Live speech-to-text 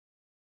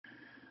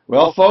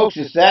Well, folks,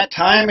 it's that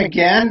time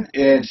again.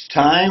 It's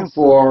time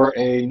for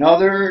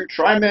another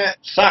Trimet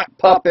Sock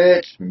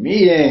Puppets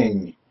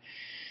meeting.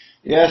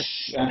 Yes,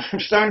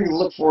 I'm starting to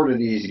look forward to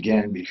these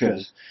again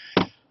because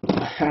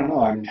I don't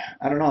know.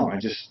 I don't know. I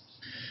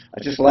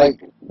just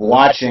like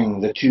watching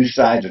the two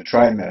sides of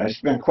Trimet. I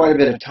spend quite a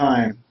bit of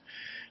time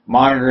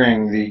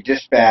monitoring the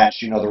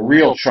dispatch. The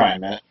real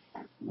Trimet,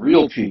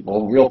 real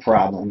people, real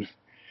problems,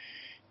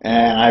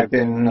 and I've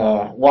been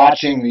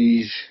watching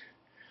these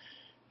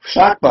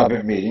sock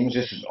puppet meetings.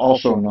 This is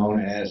also known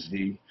as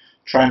the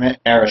Trimet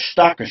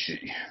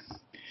aristocracy.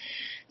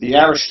 The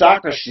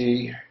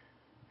aristocracy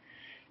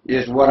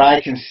is what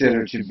I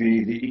consider to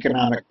be the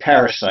economic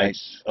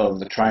parasites of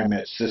the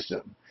Trimet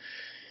system.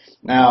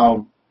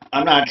 Now,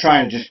 I'm not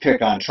trying to just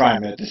pick on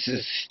Trimet. This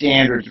is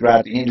standard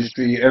throughout the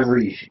industry.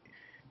 Every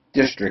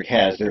district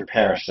has their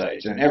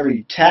parasites, and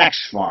every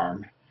tax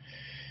farm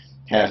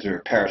has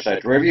their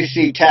parasites. Wherever you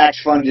see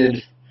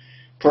tax-funded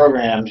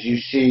programs, you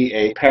see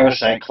a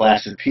parasite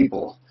class of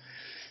people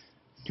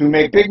who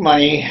make big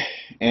money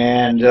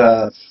and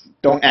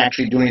don't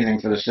actually do anything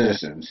for the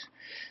citizens.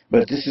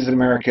 But this is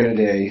America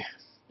today,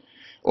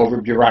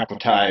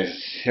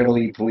 over-bureaucratized,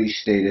 heavily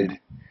police-stated.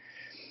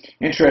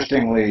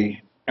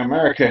 Interestingly,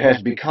 America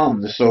has become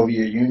the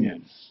Soviet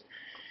Union.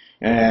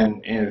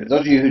 And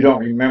those of you who don't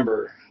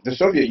remember, the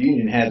Soviet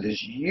Union had this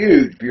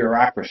huge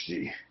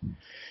bureaucracy.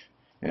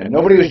 And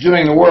nobody was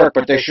doing the work,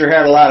 but they sure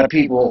had a lot of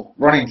people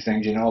running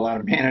things, a lot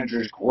of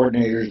managers,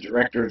 coordinators,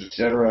 directors,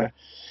 etc.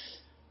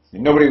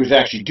 And nobody was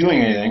actually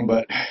doing anything,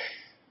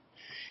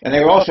 and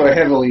they were also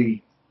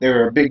they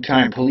were a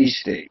big-time police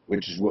state,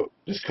 which is what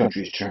this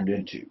country's turned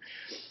into.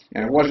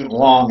 And it wasn't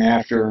long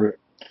after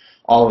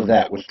all of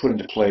that was put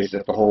into place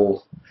that the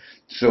whole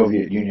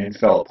Soviet Union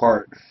fell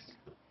apart.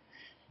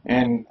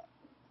 And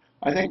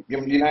I think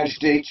the United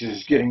States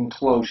is getting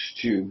close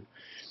to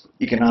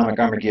economic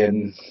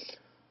Armageddon.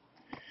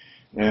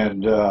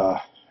 And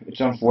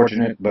it's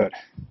unfortunate, but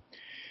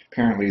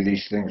apparently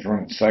these things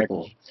run in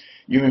cycles.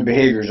 Human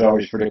behavior is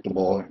always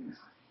predictable. And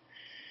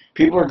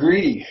people are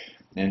greedy,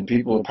 and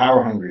people are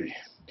power hungry.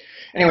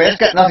 Anyway, that's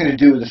got nothing to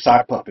do with the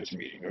Sock Puppets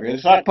meeting. Okay?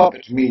 The Sock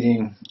Puppets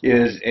meeting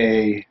is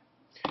a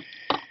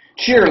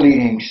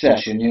cheerleading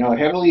session, a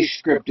heavily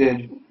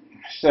scripted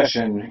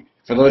session,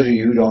 for those of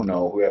you who don't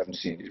know, who haven't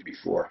seen these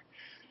before,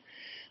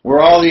 where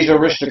all these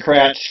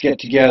aristocrats get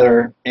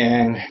together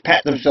and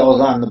pat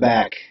themselves on the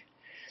back.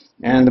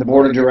 And the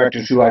board of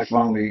directors, who I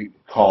fondly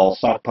call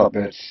sock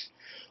puppets,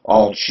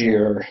 all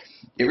cheer.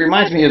 It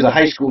reminds me of the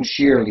high school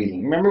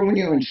cheerleading. Remember when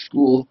you were in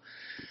school,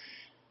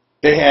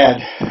 they had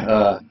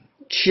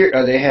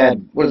they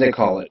had, what do they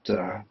call it?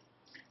 It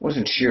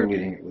wasn't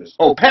cheerleading. It was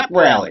pep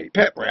rally.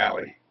 Pep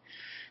rally.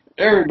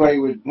 Everybody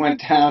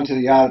went down to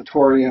the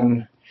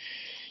auditorium,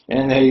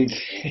 and they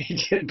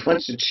did a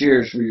bunch of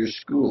cheers for your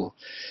school.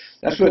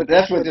 That's what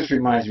this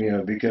reminds me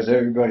of, because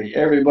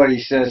everybody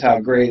says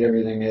how great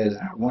everything is,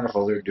 how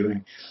wonderful they're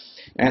doing,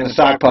 and the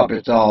sock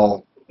puppets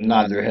all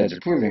nod their heads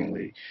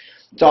approvingly.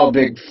 It's all a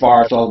big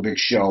farce, all a big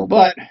show,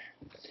 but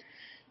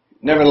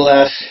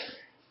nevertheless,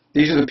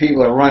 these are the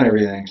people that run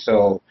everything,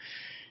 so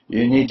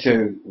you need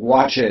to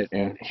watch it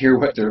and hear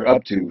what they're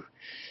up to.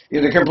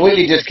 They're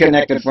completely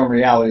disconnected from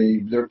reality.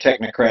 They're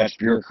technocrats,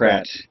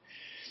 bureaucrats.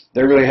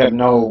 They really have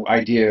no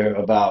idea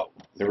about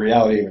the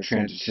reality of a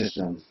transit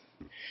system.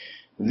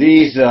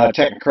 These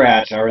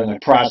technocrats are in the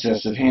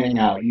process of handing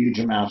out huge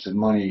amounts of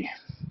money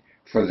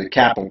for the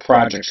capital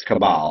projects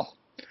cabal,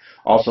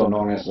 also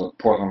known as the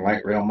Portland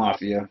Light Rail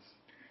Mafia.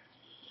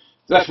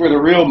 That's where the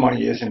real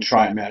money is in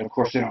Trimet. Of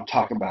course, they don't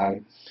talk about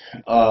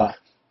it.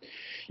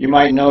 You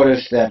might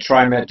notice that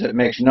Trimet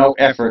makes no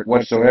effort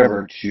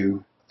whatsoever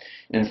to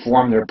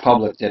inform their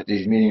public that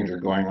these meetings are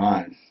going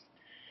on.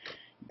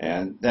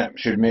 And that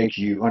should make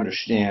you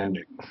understand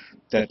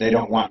that they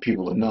don't want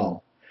people to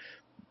know.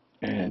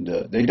 And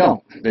they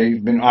don't.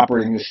 They've been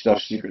operating this stuff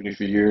secretly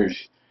for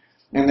years,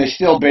 and they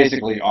still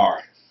basically are.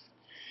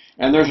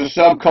 And there's a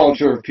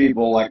subculture of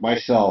people like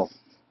myself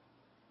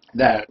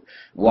that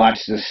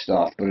watch this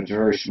stuff, but it's a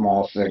very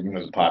small segment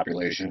of the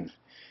population.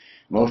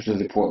 Most of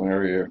the Portland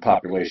area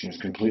population is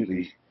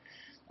completely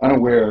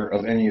unaware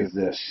of any of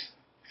this.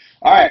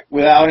 All right,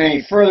 without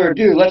any further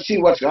ado, let's see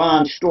what's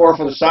on store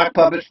for the sock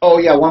puppets. Oh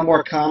yeah, one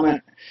more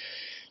comment.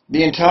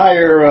 The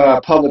entire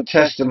public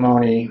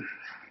testimony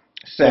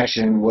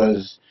section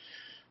was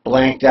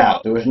blanked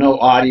out. There was no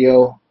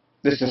audio.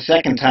 This is the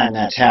second time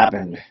that's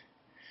happened.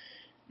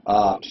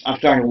 I'm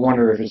starting to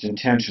wonder if it's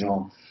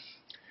intentional.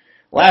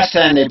 Last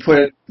time they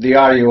put the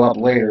audio up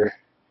later,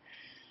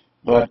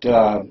 but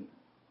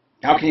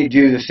how can you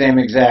do the same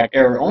exact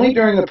error? Only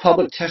during the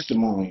public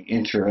testimony,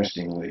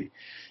 interestingly.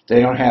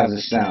 They don't have the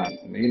sound,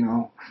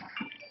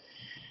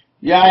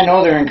 Yeah, I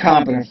know they're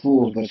incompetent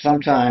fools, but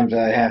sometimes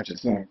I have to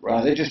think,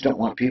 well, they just don't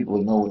want people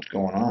to know what's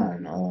going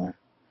on.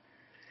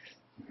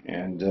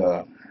 And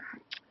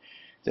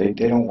they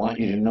don't want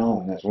you to know,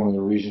 and that's one of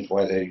the reasons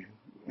why they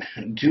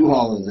do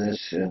all of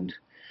this. And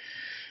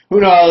who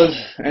knows?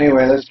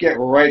 Anyway, let's get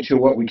right to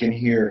what we can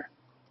hear.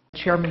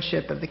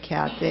 chairmanship of the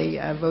CAT, they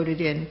voted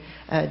in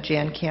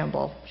Jan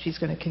Campbell. She's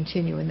going to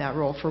continue in that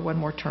role for one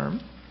more term.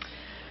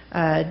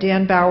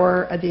 Dan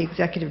Bauer, the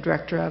executive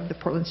director of the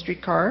Portland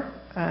Streetcar,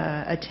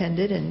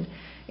 attended and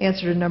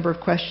answered a number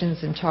of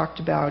questions and talked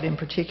about, in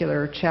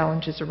particular,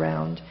 challenges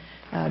around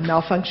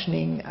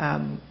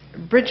malfunctioning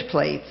bridge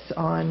plates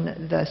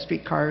on the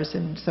streetcars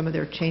and some of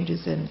their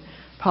changes in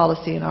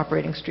policy in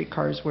operating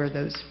streetcars where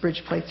those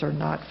bridge plates are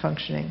not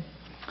functioning.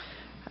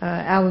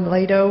 Alan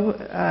Lado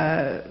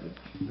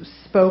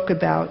spoke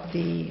about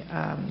the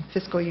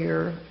fiscal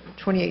year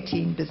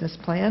 2018 business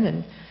plan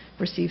and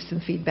received some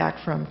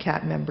feedback from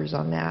CAT members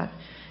on that.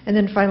 And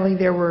then finally,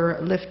 there were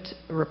lift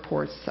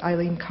reports.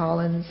 Eileen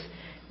Collins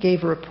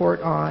gave a report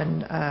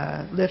on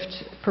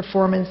lift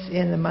performance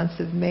in the months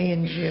of May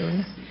and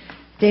June.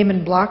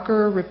 Damon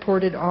Blocker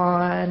reported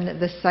on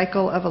the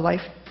cycle of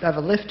a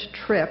lift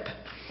trip.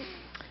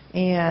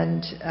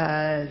 And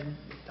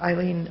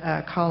Eileen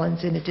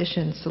Collins, in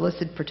addition,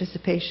 solicited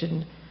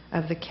participation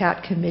of the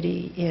CAT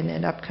committee in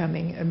an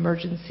upcoming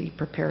emergency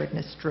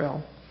preparedness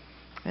drill.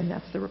 And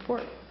that's the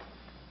report.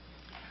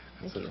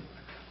 That's a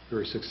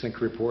very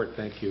succinct report.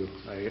 Thank you.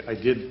 I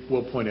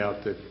will point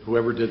out that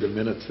whoever did the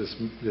minutes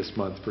this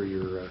month for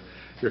your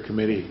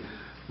committee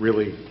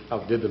really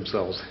outdid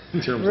themselves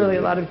in terms really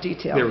of a lot of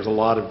detail. There was a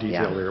lot of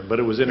detail there, but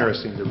it was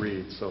interesting to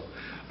read. So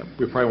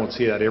we probably won't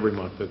see that every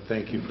month, but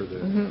thank you for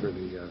the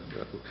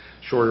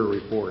shorter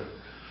report.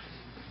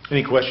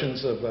 Any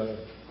questions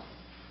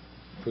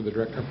for the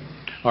director?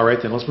 All right,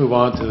 then let's move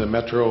on to the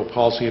Metro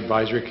Policy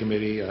Advisory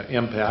Committee,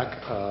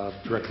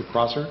 MPAC. Director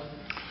Prosser.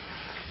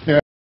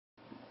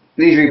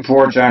 These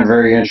reports aren't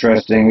very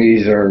interesting.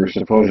 These are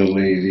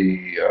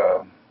supposedly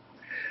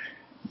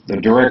the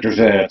directors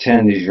that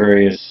attend these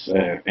various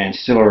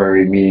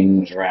ancillary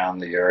meetings around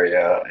the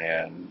area,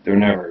 and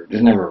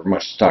there's never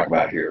much to talk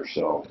about here,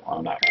 so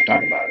I'm not going to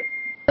talk about it.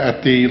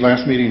 At the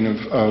last meeting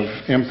of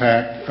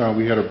MPAC,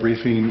 we had a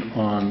briefing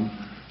on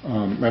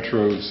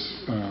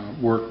Metro's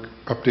work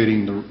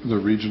updating the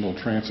regional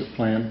transit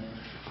plan.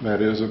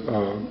 That is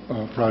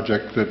a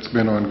project that's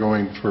been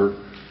ongoing for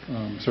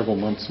several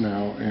months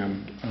now,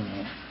 and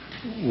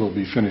will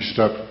be finished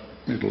up.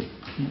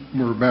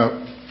 We're about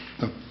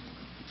a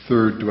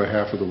third to a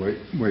half of the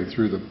way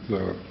through the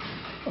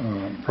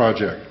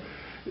project.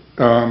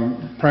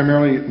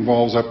 Primarily it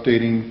involves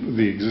updating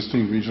the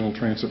existing regional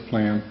transit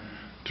plan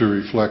to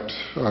reflect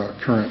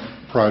current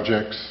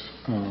projects,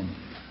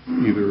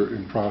 either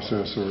in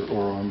process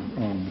or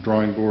on the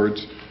drawing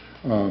boards,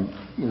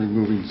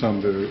 removing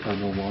some that are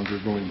no longer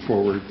going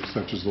forward,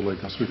 such as the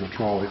Lake Oswego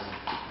trolley.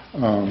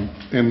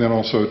 And then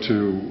also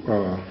to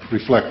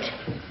reflect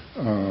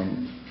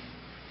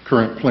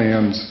current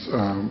plans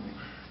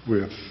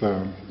with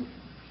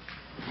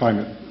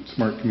climate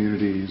smart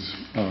communities,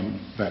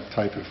 that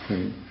type of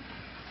thing.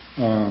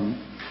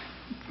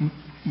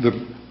 The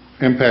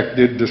MPAC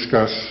did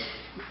discuss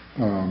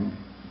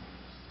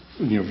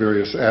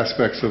various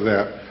aspects of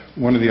that.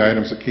 One of the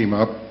items that came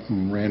up,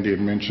 and Randy had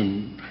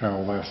mentioned how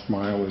last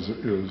mile is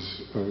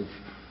of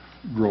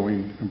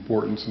growing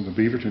importance in the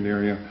Beaverton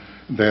area.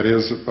 That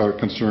is a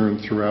concern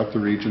throughout the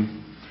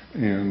region,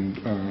 and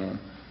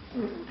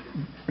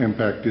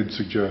MPAC did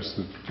suggest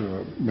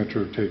that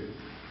Metro take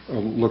a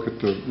look at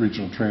the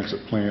regional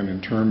transit plan in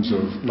terms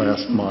of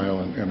last mile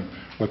and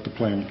what the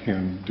plan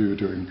can do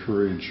to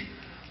encourage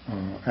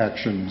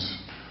actions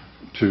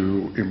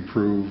to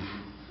improve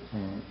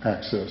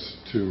access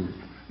to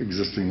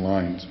existing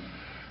lines.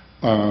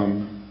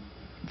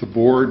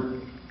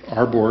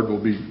 Our board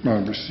will be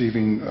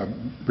receiving a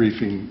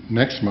briefing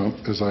next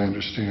month, as I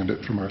understand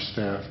it, from our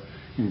staff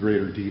in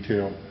greater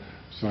detail.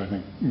 So I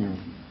think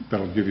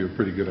that'll give you a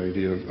pretty good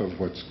idea of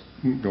what's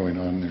going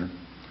on there.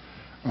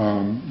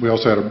 We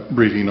also had a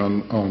briefing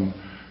on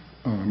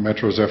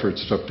Metro's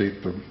efforts to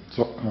update the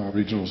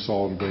regional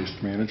solid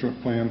waste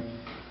management plan,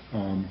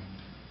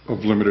 of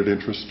limited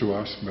interest to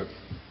us, but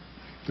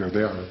there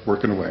they are,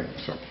 working away.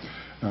 So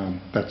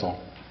that's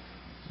all.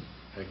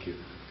 Thank you.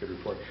 Good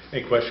report.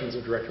 Any questions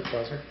of Director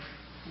Prosser?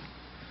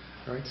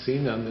 All right,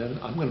 seeing none, then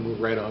I'm going to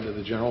move right on to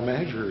the General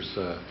Manager's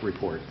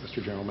report.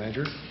 Mr. General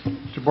Manager.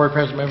 Mr. Board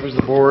President, members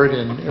of the board,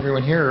 and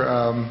everyone here,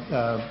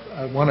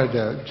 I wanted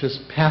to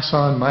just pass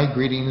on my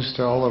greetings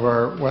to all of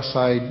our West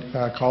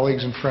Side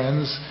colleagues and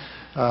friends.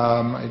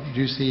 I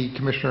did see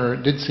Commissioner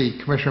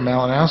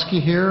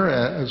Malinowski here,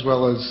 as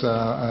well as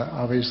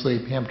obviously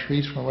Pam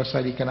Treese from West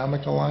Side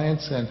Economic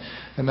Alliance, and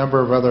a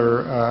number of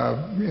other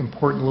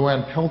important,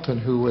 Luann Pelton,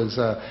 who was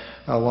a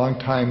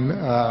longtime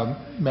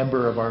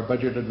member of our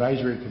Budget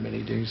Advisory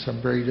Committee during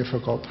some very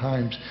difficult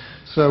times.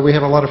 So we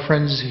have a lot of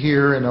friends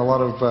here and a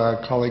lot of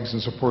colleagues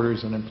and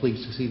supporters, and I'm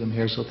pleased to see them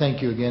here. So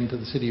thank you again to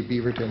the City of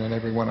Beaverton and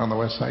everyone on the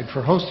West Side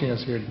for hosting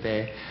us here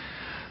today.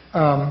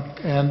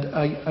 And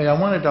I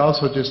wanted to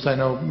also just, I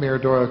know Mayor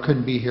Doyle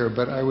couldn't be here,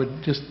 but I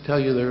would just tell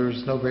you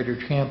there's no greater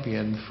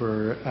champion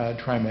for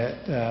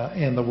Trimet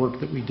and the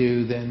work that we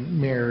do than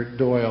Mayor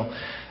Doyle.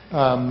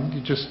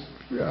 Just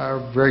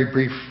a very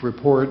brief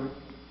report.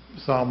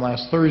 Saw him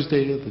last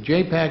Thursday at the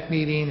JPAC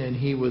meeting, and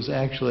he was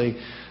actually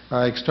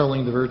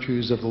extolling the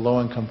virtues of the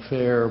low-income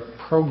fare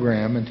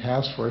program and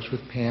task force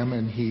with Pam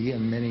and he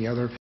and many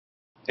other.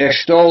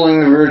 Extolling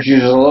the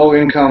virtues of the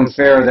low-income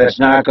fare that's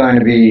not going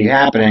to be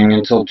happening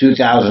until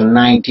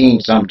 2019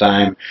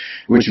 sometime,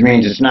 which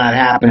means it's not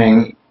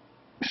happening.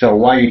 So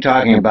why are you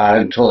talking about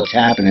it until it's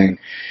happening?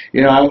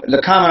 You know,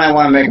 the comment I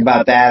want to make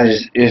about that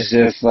is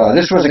if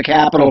this was a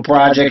capital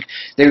project,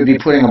 they would be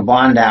putting a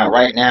bond out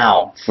right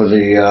now for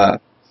the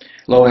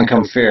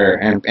low-income fare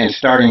and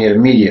starting it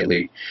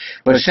immediately.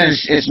 But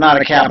since it's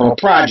not a capital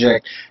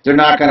project, they're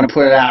not going to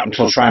put it out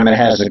until Trimet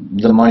has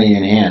the money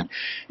in hand.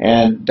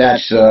 And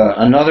that's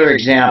another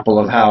example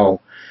of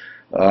how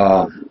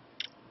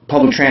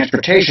public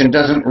transportation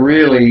doesn't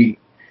really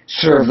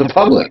serve the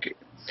public.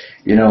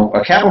 You know,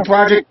 a capital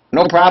project,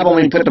 no problem,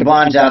 we put the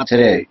bonds out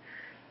today.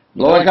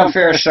 Low-income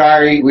fare,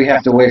 sorry, we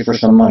have to wait for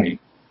some money.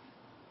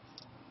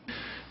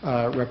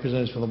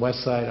 Representatives from the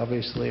west side,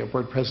 obviously, our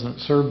board president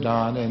served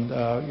on, and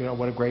you know,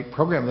 what a great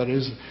program that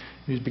is.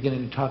 He's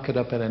beginning to talk it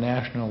up at a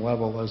national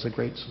level as a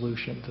great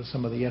solution to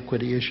some of the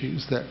equity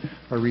issues that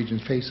our region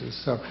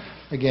faces. So,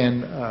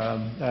 again,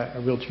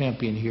 a real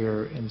champion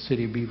here in the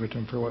city of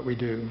Beaverton for what we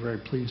do. I'm very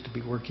pleased to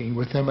be working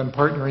with them and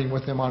partnering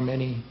with them on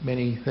many,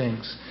 many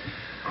things.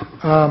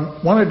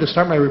 Wanted to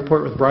start my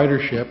report with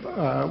ridership.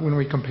 When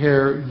we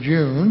compare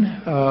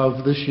June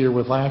of this year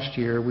with last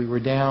year, we were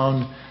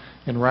down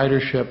in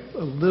ridership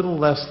a little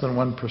less than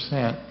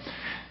 1%.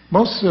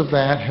 Most of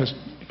that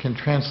can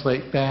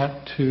translate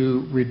back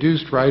to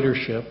reduced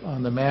ridership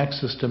on the MAX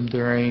system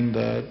during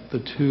the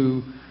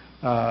two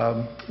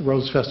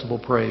Rose Festival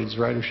parades.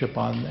 Ridership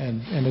on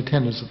and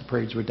attendance at the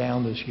parades were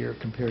down this year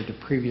compared to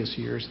previous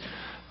years.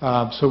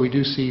 So we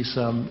do see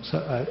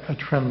a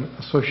trend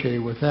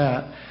associated with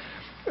that.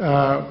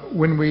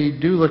 When we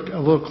do look a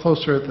little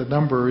closer at the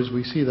numbers,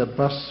 we see that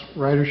bus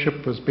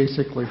ridership was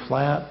basically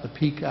flat. The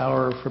peak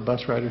hour for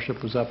bus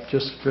ridership was up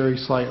just very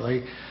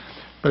slightly.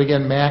 But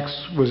again,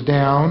 MAX was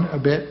down a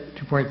bit,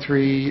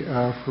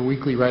 2.3 for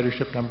weekly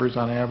ridership numbers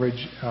on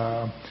average,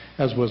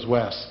 as was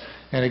WES.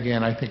 And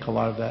again, I think a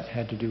lot of that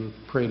had to do with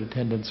parade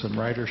attendance and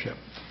ridership.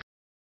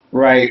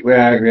 Right,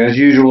 as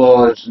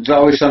usual, it's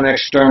always some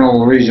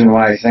external reason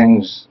why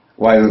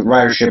the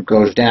ridership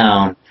goes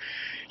down.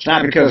 It's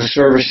not because the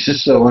service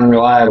is so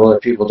unreliable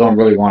that people don't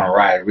really want to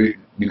ride.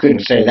 You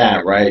couldn't say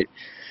that, right?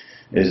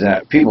 Is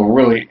that people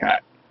really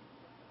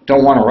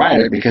don't want to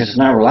ride it because it's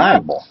not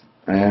reliable.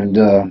 And,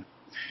 of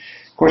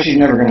course, he's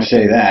never going to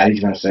say that. He's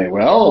going to say,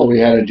 well, we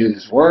had to do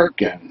this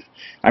work. And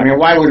I mean,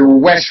 why would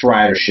West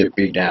ridership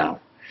be down?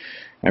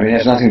 I mean, it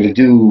has nothing to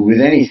do with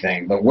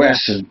anything. But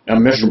West is a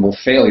miserable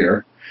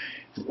failure,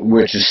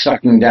 which is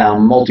sucking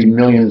down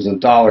multi-millions of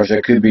dollars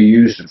that could be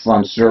used to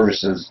fund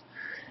services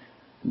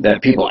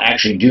that people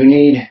actually do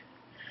need.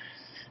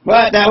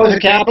 But that was a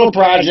capital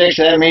project,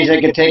 so that means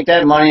they could take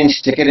that money and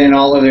stick it in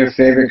all of their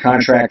favorite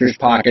contractors'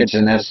 pockets,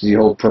 and that's the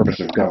whole purpose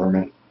of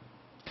government.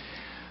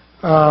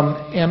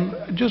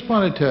 And just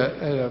wanted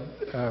to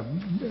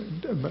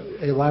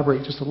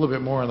elaborate just a little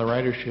bit more on the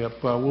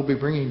ridership. We'll be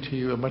bringing to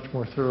you a much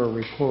more thorough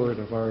report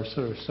of our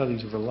sort of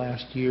studies over the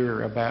last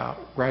year about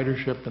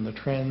ridership and the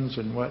trends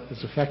and what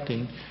is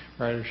affecting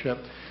ridership.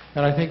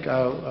 And I think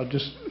I'll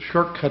just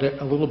shortcut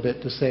it a little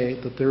bit to say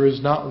that there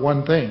is not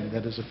one thing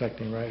that is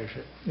affecting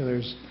ridership. You know,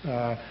 there's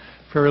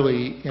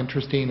fairly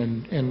interesting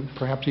and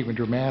perhaps even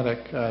dramatic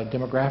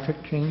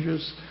demographic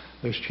changes.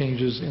 There's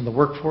changes in the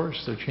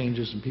workforce. There are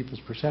changes in people's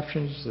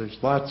perceptions. There's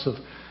lots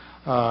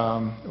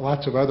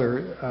of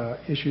other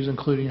issues,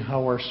 including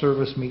how our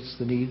service meets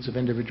the needs of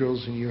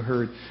individuals. And you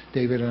heard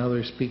David and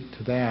others speak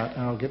to that,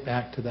 and I'll get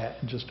back to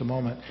that in just a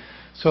moment.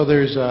 So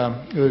there's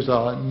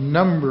a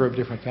number of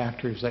different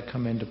factors that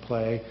come into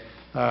play,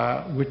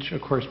 which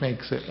of course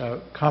makes it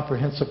a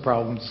comprehensive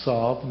problem to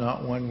solve,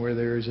 not one where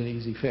there is an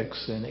easy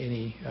fix in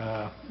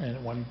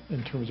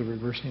in terms of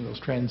reversing those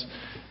trends.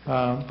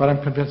 But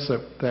I'm convinced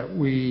that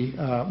we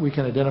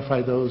can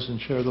identify those and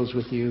share those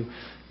with you.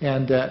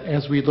 And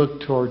as we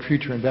look toward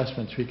future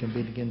investments, we can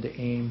begin to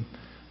aim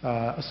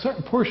a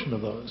certain portion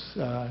of those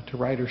to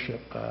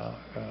ridership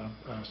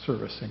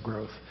service and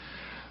growth.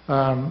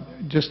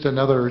 Just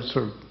another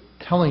sort of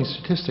telling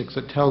statistics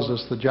that tells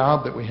us the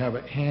job that we have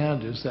at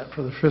hand is that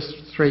for the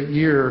fifth straight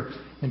year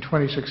in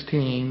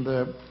 2016,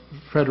 the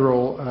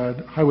Federal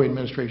Highway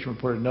Administration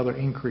reported another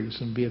increase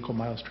in vehicle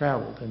miles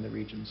traveled in the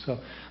region. So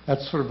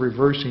that's sort of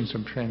reversing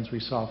some trends we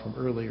saw from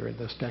earlier in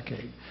this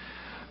decade.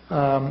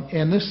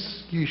 And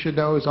this, you should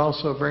know, is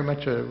also very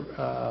much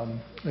a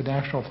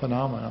national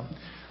phenomenon.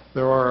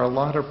 There are a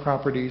lot of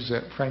properties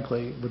that,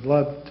 frankly, would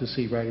love to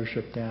see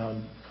ridership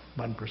down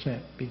 1%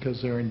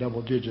 because they're in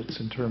double digits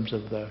in terms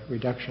of the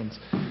reductions.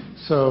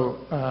 So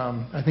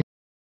I think.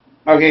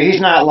 Okay, he's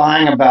not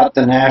lying about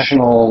the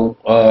national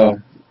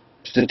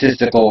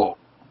statistical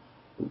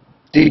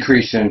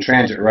decrease in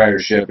transit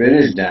ridership. It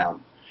is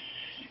down.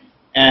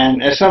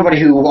 And as somebody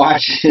who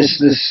watches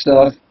this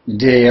stuff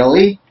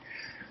daily,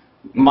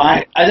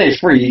 I think it's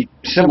pretty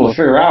simple to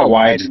figure out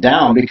why it's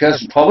down,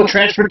 because public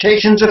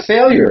transportation's a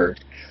failure.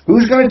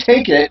 Who's going to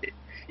take it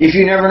if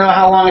you never know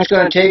how long it's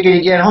going to take you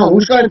to get home?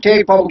 Who's going to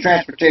take public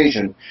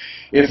transportation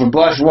if a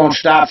bus won't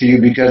stop for you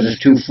because it's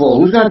too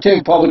full? Who's going to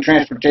take public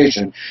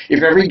transportation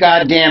if every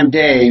goddamn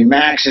day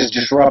Max is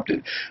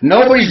disrupted?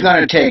 Nobody's going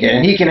to take it,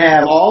 and he can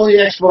have all the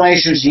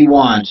explanations he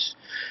wants.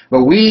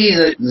 But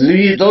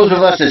those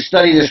of us that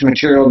study this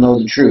material know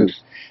the truth.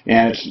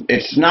 And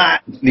it's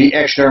not the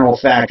external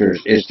factors,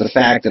 it's the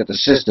fact that the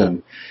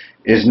system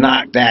is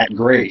not that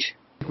great.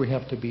 We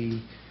have to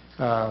be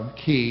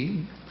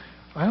key.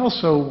 I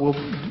also will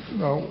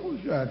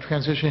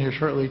transition here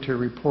shortly to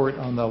report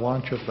on the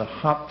launch of the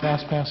HOP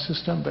FastPass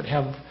system, but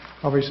have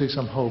obviously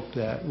some hope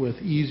that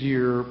with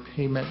easier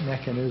payment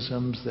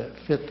mechanisms that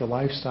fit the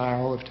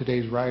lifestyle of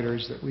today's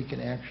riders, that we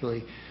can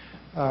actually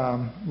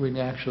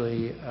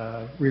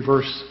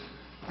reverse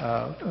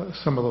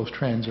some of those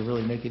trends and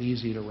really make it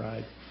easy to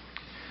ride.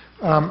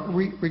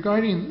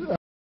 Regarding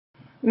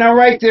Now,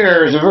 right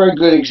there is a very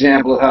good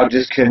example of how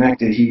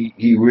disconnected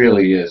he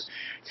really is.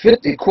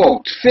 Fit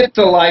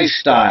the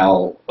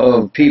lifestyle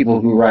of people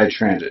who ride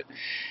transit.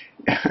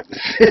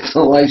 Fit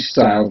the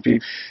lifestyle of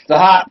people. The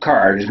HOP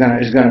card is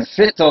gonna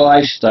fit the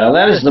lifestyle.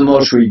 That is the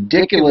most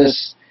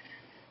ridiculous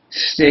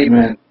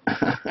statement.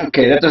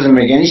 Okay, that doesn't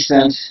make any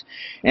sense,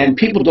 and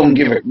people don't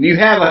give it. You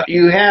have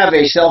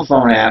a cell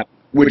phone app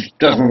which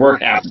doesn't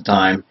work half the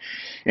time,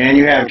 and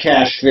you have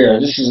cash fare.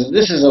 This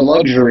is a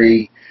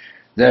luxury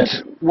that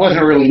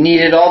wasn't really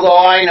needed, although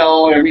I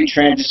know every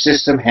transit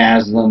system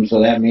has them,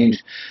 so that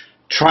means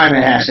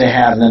Trimet has to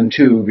have them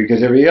too,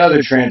 because every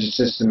other transit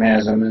system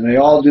has them, and they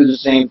all do the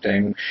same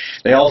thing.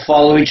 They all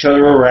follow each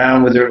other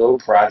around with their little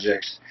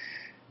projects.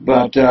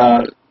 But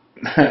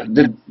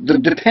the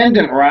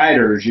dependent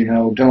riders,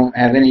 don't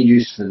have any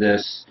use for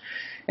this.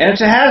 And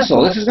it's a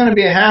hassle. This is going to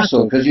be a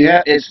hassle, because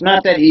it's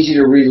not that easy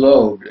to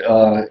reload.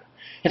 You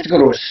have to go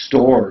to a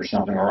store or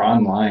something, or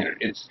online.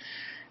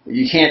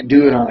 You can't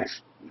do it on a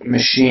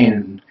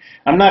machine.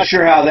 I'm not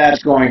sure how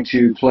that's going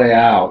to play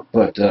out,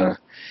 but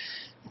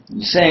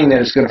saying that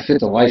it's going to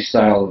fit the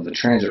lifestyle of the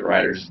transit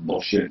riders is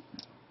bullshit.